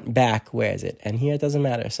 front, back, where is it? And here it doesn't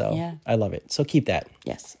matter. So Yeah. I love it. So keep that.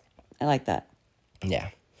 Yes. I like that. Yeah.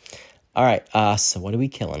 All right. So what are we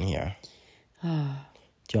killing here? Do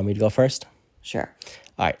you want me to go first? Sure.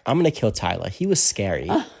 All right. I'm going to kill Tyler. He was scary.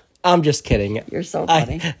 I'm just kidding. You're so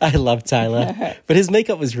funny. I love Tyler. But his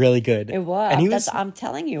makeup was really good. It was. And he I'm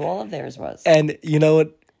telling you, all of theirs was. And you know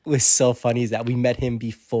what was so funny is that we met him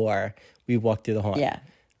before we walked through the haunt. Yeah.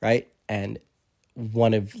 Right? And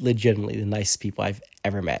one of legitimately the nicest people I've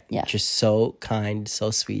ever met. Yeah. Just so kind,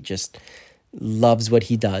 so sweet, just loves what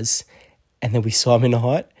he does. And then we saw him in the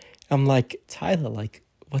haunt. I'm like, Tyler, like,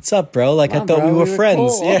 what's up, bro? Like, Come I thought on, we bro, were we were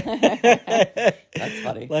friends. cool. Yeah. That's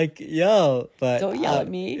funny. Like, yo, but Don't yell at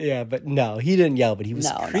me. Yeah, but no, he didn't yell, but he was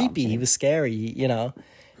No, I'm creepy. He kidding. was scary, you know,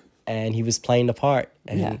 and he was playing the part.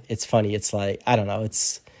 And Yeah. it's funny. It's like, I don't know.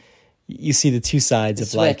 It's, you see the two sides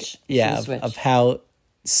of The like, switch. yeah, The of, switch. of how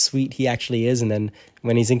sweet he actually is. And then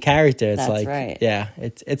when he's in character, it's That's like, right. yeah,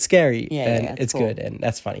 it's scary Yeah, and yeah, it's it's cool. good. And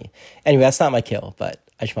that's funny. Anyway, that's not my kill, but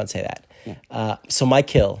I just want to say that. Yeah. So my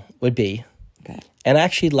kill would be, Okay. and I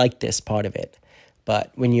actually like this part of it,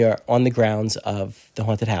 but when you're on the grounds of the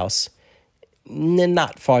haunted house,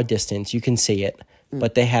 not far distance, you can see it,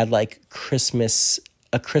 but they had like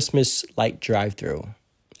a Christmas light drive-through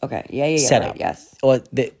Okay. Yeah. set Right. up. Yes. Or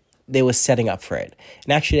they were setting up for it.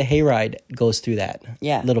 And actually the hayride goes through that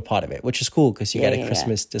Yeah. little part of it, which is cool because you Yeah, got a yeah, yeah.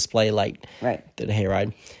 Christmas display light Right. through the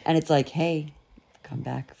hayride. And it's like, hey, come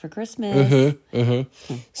back for Christmas.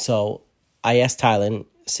 Mm-hmm. So I asked Tylen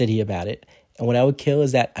City about it, and what I would kill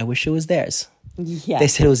is that I wish it was theirs. Yeah. They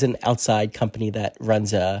said it was an outside company that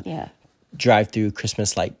runs a Yeah. drive-through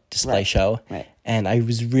Christmas light display Right, show. right. And I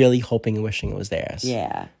was really hoping and wishing it was theirs.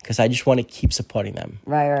 Yeah. Because I just want to keep supporting them.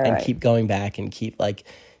 Right. And keep going back and keep like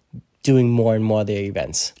doing more and more of their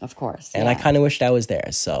events. Of course. And I yeah. kind of wish that was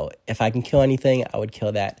theirs. So if I can kill anything, I would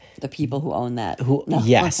kill that. The people who own that.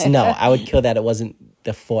 Yes, no, I would kill that. It wasn't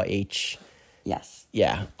the 4-H, Yes.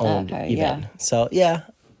 owned Okay, event. yeah. So yeah,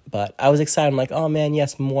 but I was excited. I'm like, oh man,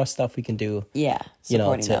 yes, more stuff we can do. Yeah. You know,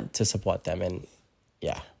 Supporting to them. to support them and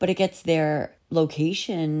yeah. But it gets their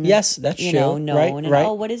location. Yes, that's you true. know, known. Right, and, right.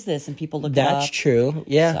 oh, what is this? And people look That's it up. true.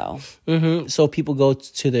 Yeah. So So people go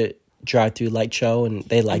to the drive-through light show and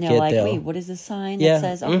they like and they're it. like, they'll wait, what is this sign Yeah, that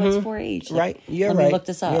says, oh, it's 4-H? Like, right. You're let right. me look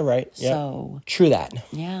this up. You're right. Yeah. So, True that.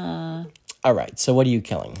 yeah. All right. So what are you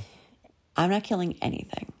killing? I'm not killing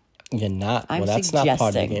anything You're not. I'm well, that's not part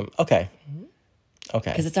of the suggesting. game. Okay.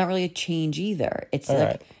 Okay. because it's not really a change either. It's All like,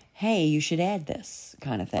 right. hey, you should add this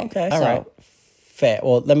kind of thing. Okay. So All right. Fair.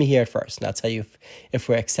 Well, let me hear it first, and I'll tell you if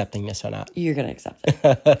we're accepting this or not. you're going to accept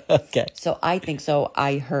it. Okay. So I think so.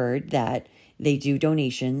 I heard that they do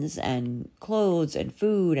donations and clothes and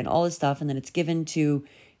food and all this stuff, and then it's given to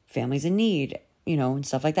families in need, you know, and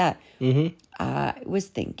stuff like that. Mm-hmm. I was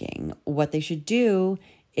thinking what they should do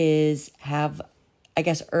is have, I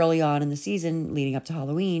guess, early on in the season, leading up to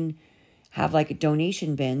Halloween, have like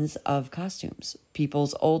donation bins of costumes,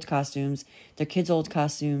 people's old costumes, their kids' old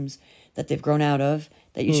costumes that they've grown out of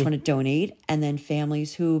that you just want to donate, and then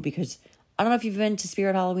families who, because I don't know if you've been to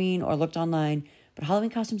Spirit Halloween or looked online, but Halloween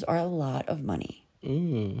costumes are a lot of money.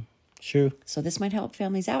 True. So this might help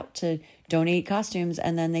families out to donate costumes,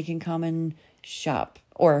 and then they can come and shop,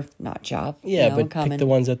 or not shop. Yeah, you know, but come pick and, the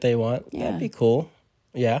ones that they want. Yeah. That'd be cool.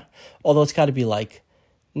 Yeah. Although it's got to be like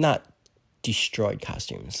not destroyed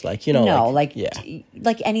costumes, like you know. No, like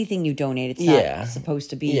anything you donate, it's Yeah. not supposed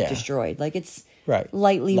to be Yeah. destroyed. Like it's Right.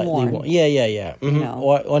 lightly worn. Yeah. Mhm.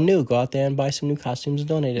 know. Or new. Go out there and buy some new costumes and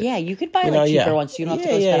donate it. Yeah, you could buy You like know, cheaper yeah. ones, so you don't have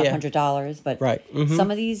to Yeah, go yeah, spend yeah. $100. But Right, mhm. some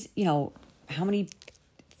of these, you know, how many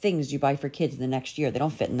things do you buy for kids in the next year? They don't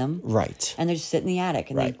fit in them, Right. and they just sit in the attic,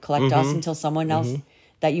 and they Right. collect Mm-hmm. dust until someone else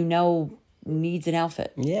that you know needs an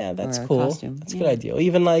outfit. Yeah, that's or a cool. costume. That's a Yeah. good idea.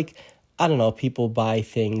 Even like, I don't know, people buy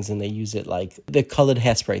things and they use it like the colored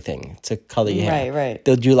hairspray thing to color your hair. Right.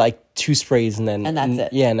 They'll do like 2 sprays and then... And that's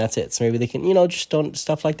it. Yeah, and that's it. So maybe they can, just don't...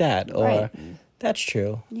 Stuff like that. Or, Right. That's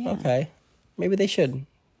true. Yeah. Okay. Maybe they should.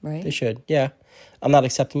 Right. They should, yeah. I'm not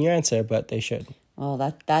accepting your answer, but they should. Well,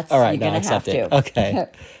 that's All right, you're no, going to have accept it. to. Okay.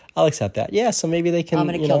 I'll accept that. Yeah, so maybe they can, I'm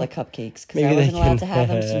going to kill the cupcakes because maybe I they wasn't allowed can- to have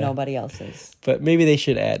them, so nobody else is. But maybe they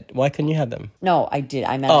should add... Why couldn't you have them? No, I did.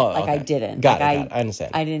 I meant Oh, I okay. didn't. Got like, it. I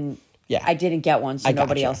understand. I didn't. Yeah. I didn't get one, so I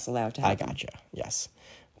nobody gotcha. else is allowed to have I them. gotcha. Yes.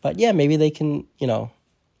 But yeah, maybe they can, in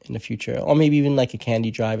the future, or maybe even like a candy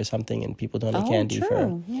drive or something, and people donate candy for.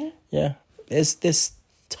 true. Yeah. There's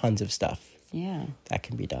tons of stuff Yeah. that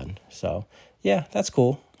can be done. So yeah, that's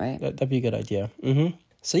cool. Right. That'd be a good idea.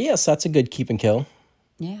 So yes, that's a good keep and kill.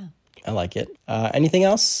 Yeah. I like it. Anything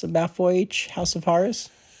else about 4-H House of Horrors?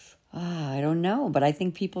 I don't know, but I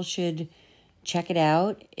think people should check it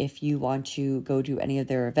out if you want to go to any of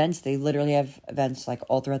their events. They literally have events like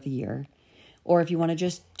all throughout the year. Or if you want to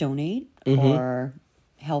just donate or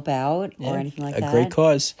help out or anything like that. A great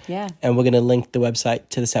cause. Yeah. And we're going to link the website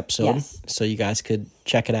to this episode Yes. so you guys could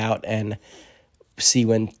check it out and see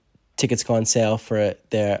when tickets go on sale for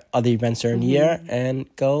their other events during the year and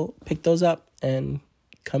go pick those up and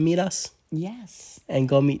come meet us Yes. and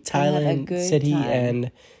go meet Tyler have a and good City time.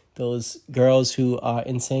 and those girls who are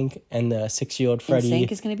in sync and the 6-year-old Freddie.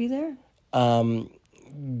 Sync is going to be there?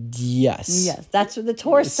 Yes. Yes. That's when the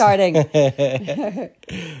tour's starting.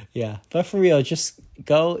 Yeah. But for real, just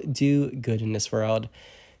go do good in this world.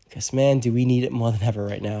 Because, man, do we need it more than ever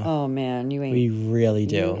right now. Oh, man. You ain't. We really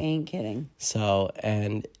do. You ain't kidding. So,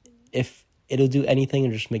 and if it'll do anything,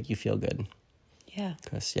 it'll just make you feel good. Yeah.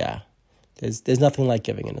 Because, yeah, there's nothing like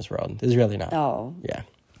giving in this world. There's really not. Oh, Yeah.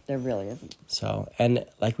 there really isn't. So, and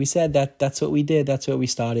like we said, that's what we did. That's what we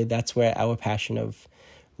started. That's where our passion of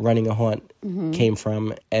running a haunt came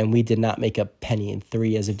from. And we did not make a penny in 3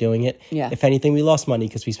 years of doing it. Yeah. If anything, we lost money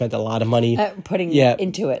because we spent a lot of money. Putting Yeah.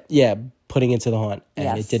 into it. Yeah, putting into the haunt. And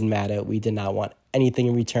Yes. it didn't matter. We did not want anything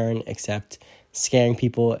in return except scaring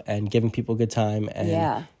people and giving people a good time and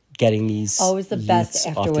Yeah. getting these Oh, it was the best youths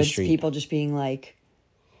off the afterwards. street. People just being like,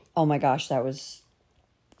 oh my gosh, that was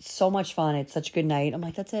so much fun. It's such a good night. I'm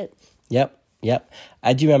like, that's it. Yep.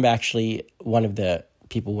 I do remember actually one of the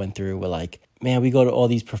people went through were like, man, we go to all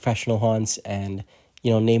these professional haunts and,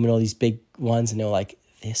 naming all these big ones. And they were like,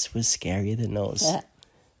 this was scarier than those. Yeah.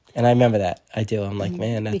 And I remember that. I do. I'm like,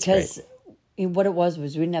 man, that's Because great. what it was we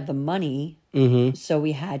didn't have the money. So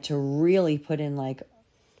we had to really put in like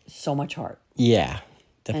so much heart. Yeah.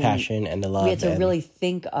 The passion and the love. We had to and- really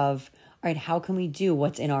think of, all right, how can we do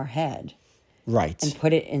what's in our head Right. and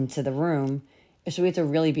put it into the room? So we had to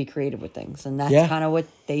really be creative with things. And that's Yeah. kind of what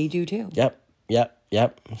they do too. Yep.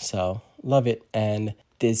 So love it. And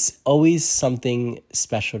there's always something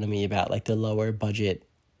special to me about like the lower budget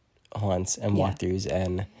haunts and Yeah. walkthroughs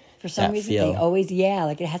and For some that reason, feel. they always,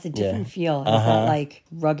 like it has a different feel. It's not like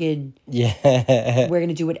rugged, Yeah. we're going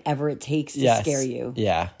to do whatever it takes to Yes. scare you.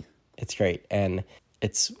 Yeah. It's great. And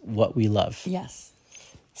it's what we love. Yes.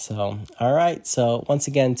 So, all right. So once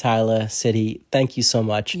again, Tyler, City, thank you so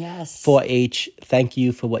much. Yes. 4-H, thank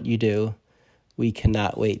you for what you do. We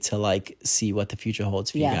cannot wait to like see what the future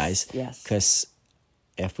holds for Yes, you guys. yes. Because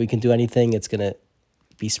if we can do anything, it's going to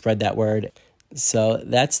be spread that word. So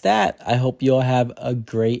that's that. I hope you all have a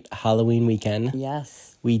great Halloween weekend.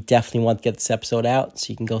 Yes. We definitely want to get this episode out so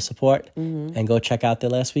you can go support and go check out the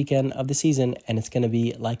last weekend of the season. And it's going to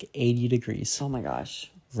be like 80 degrees. Oh my gosh.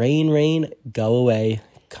 Rain, go away.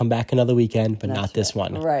 Come back another weekend, but not this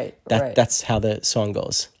one. Right. That's how the song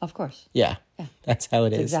goes. Of course. Yeah. That's how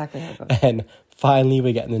it is. exactly how it goes. And finally,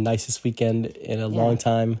 we're getting the nicest weekend in a long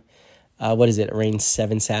time. What is it? It rains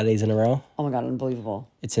 7 Saturdays in a row. Oh my God, unbelievable.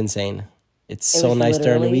 It's insane. It's It so was nice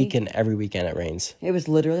during the literally- week, and every weekend it rains. It was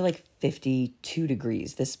literally like 52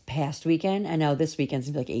 degrees this past weekend, and now this weekend's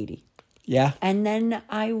gonna be like 80. Yeah. And then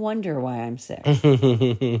I wonder why I'm sick.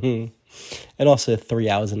 And also 3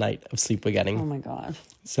 hours a night of sleep we're getting. Oh my God.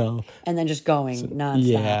 So And then just going nonstop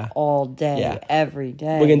yeah. all day, Yeah. every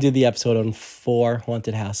day. we're going to do the episode on 4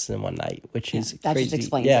 haunted houses in one night, which is that crazy. just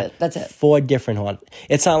explains it. That's it. 4 different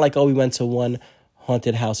It's not like, we went to one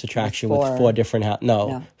haunted house attraction with 4. 4 different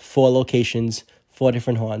No. 4 locations, 4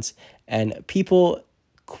 different haunts. And people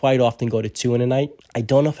quite often go to 2 in a night. I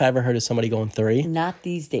don't know if I ever heard of somebody going 3. Not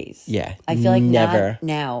these days. Yeah, I feel like never. not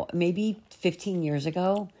now. Maybe 15 years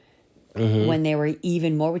ago Mm-hmm. when they were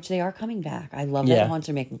even more, which they are coming back. I love Yeah. that haunts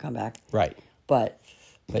are making a comeback. Right. But,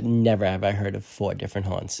 But never have I heard of 4 different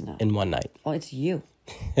haunts in one night. well, it's you.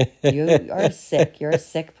 You are sick. You're a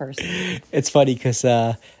sick person. It's funny because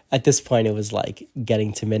at this point it was like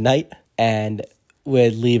getting to midnight and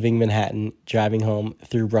we're leaving Manhattan, driving home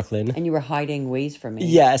through Brooklyn. And you were hiding ways from me.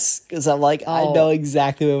 Yes, because I'm like, I know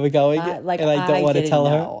exactly where we're going, and I don't want to tell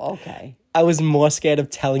her. Okay. I was more scared of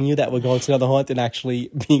telling you that we're going to another haunt than actually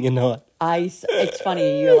being in the haunt. It's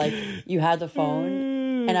funny. You're like, you had the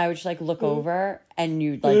phone, and I would just like look over, and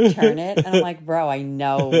you like turn it, and I'm like, bro, I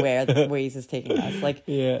know where the Waze is taking us. Like,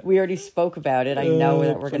 we already spoke about it. I know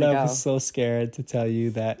where we're gonna go. I was so scared to tell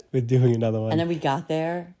you that we're doing another one. And then we got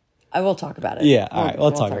there. I will talk about it. Yeah, all right,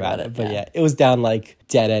 we'll talk about it. But yeah, it was down like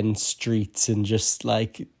dead end streets and just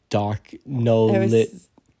like dark, lit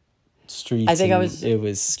streets. I think it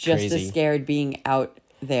was just crazy. as scared being out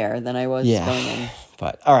there than I was going in.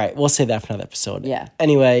 But all right, we'll save that for another episode. Yeah.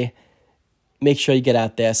 Anyway, make sure you get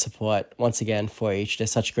out there, support once again 4-H. They're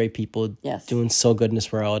such great people doing so good in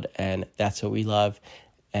this world, and that's what we love.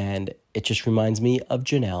 And it just reminds me of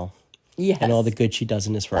Janelle and all the good she does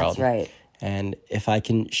in this world. That's right. And if I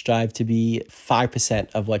can strive to be 5%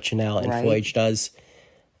 of what Janelle and 4-H does,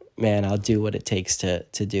 man, I'll do what it takes to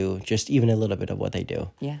do just even a little bit of what they do.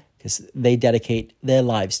 Yeah. Because they dedicate their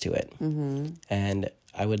lives to it. Mm-hmm. And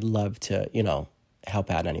I would love to,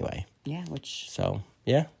 help out anyway. Yeah, So,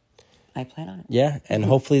 yeah. I plan on it. Yeah, and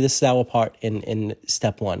hopefully this is our part in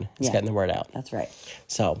step 1. It's getting the word out. That's right.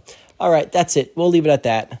 So, all right, that's it. We'll leave it at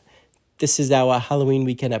that. This is our Halloween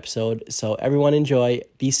weekend episode. So everyone enjoy,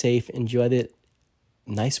 be safe, enjoy the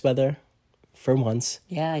nice weather for once.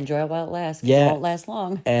 Yeah, enjoy it while it lasts. Yeah. It won't last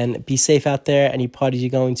long. And be safe out there. Any parties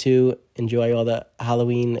you're going to, enjoy all the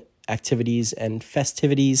Halloween activities and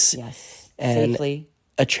festivities. Yes, and safely.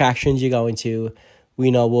 Attractions you're going to.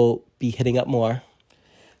 We know we'll be hitting up more.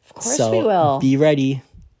 Of course we will. Be ready.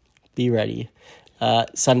 Be ready.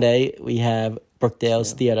 Sunday, we have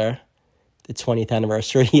Brookdale's Theater, the 20th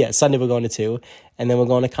anniversary. Yeah, Sunday we're going to 2. And then we're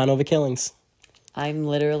going to Conover Killings. I'm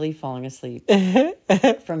literally falling asleep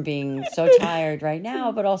from being so tired right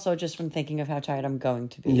now, but also just from thinking of how tired I'm going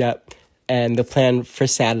to be. Yep. And the plan for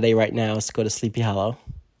Saturday right now is to go to Sleepy Hollow.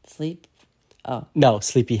 Sleep? Oh. No,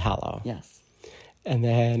 Sleepy Hollow. Yes. And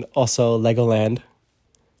then also Legoland.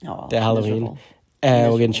 Oh, the Halloween. Miserable.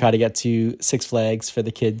 And we're going to try to get to Six Flags for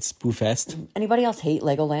the kids' Boo Fest. Anybody else hate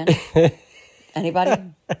Legoland? Anybody?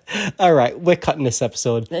 All right, we're cutting this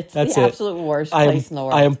episode. That's the absolute worst place in the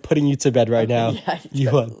world. I am putting you to bed right now. Yeah,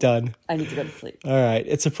 you are done. I need to go to sleep. All right,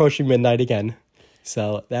 it's approaching midnight again.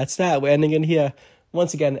 So that's that. We're ending in here.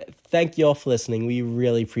 Once again, thank you all for listening. We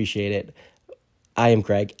really appreciate it. I am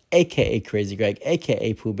Greg, a.k.a. Crazy Greg,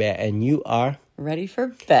 a.k.a. Pooh Bear, and you are... Ready for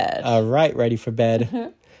bed. All right, ready for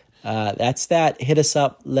bed. That's that. Hit us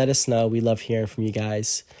up. Let us know. We love hearing from you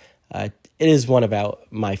guys. It is one of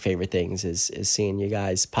my favorite things is seeing you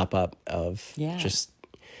guys pop up of just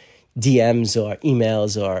DMs or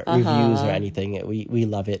emails or reviews or anything. We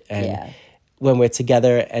love it. And when we're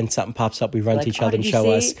together and something pops up, we run to each other and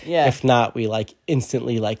show us. Yeah. If not, we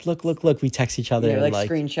instantly look. We text each other and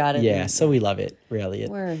screenshot it. Yeah, so we love it. Really,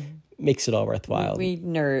 it makes it all worthwhile. We're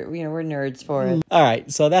nerds for it. All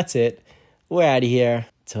right, so that's it. We're out of here.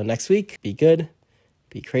 Till next week, be good,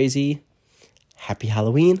 be crazy, happy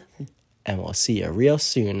Halloween, and we'll see you real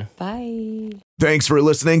soon. Bye. Thanks for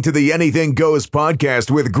listening to the Anything Goes podcast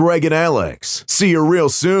with Greg and Alex. See you real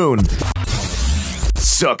soon,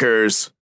 suckers.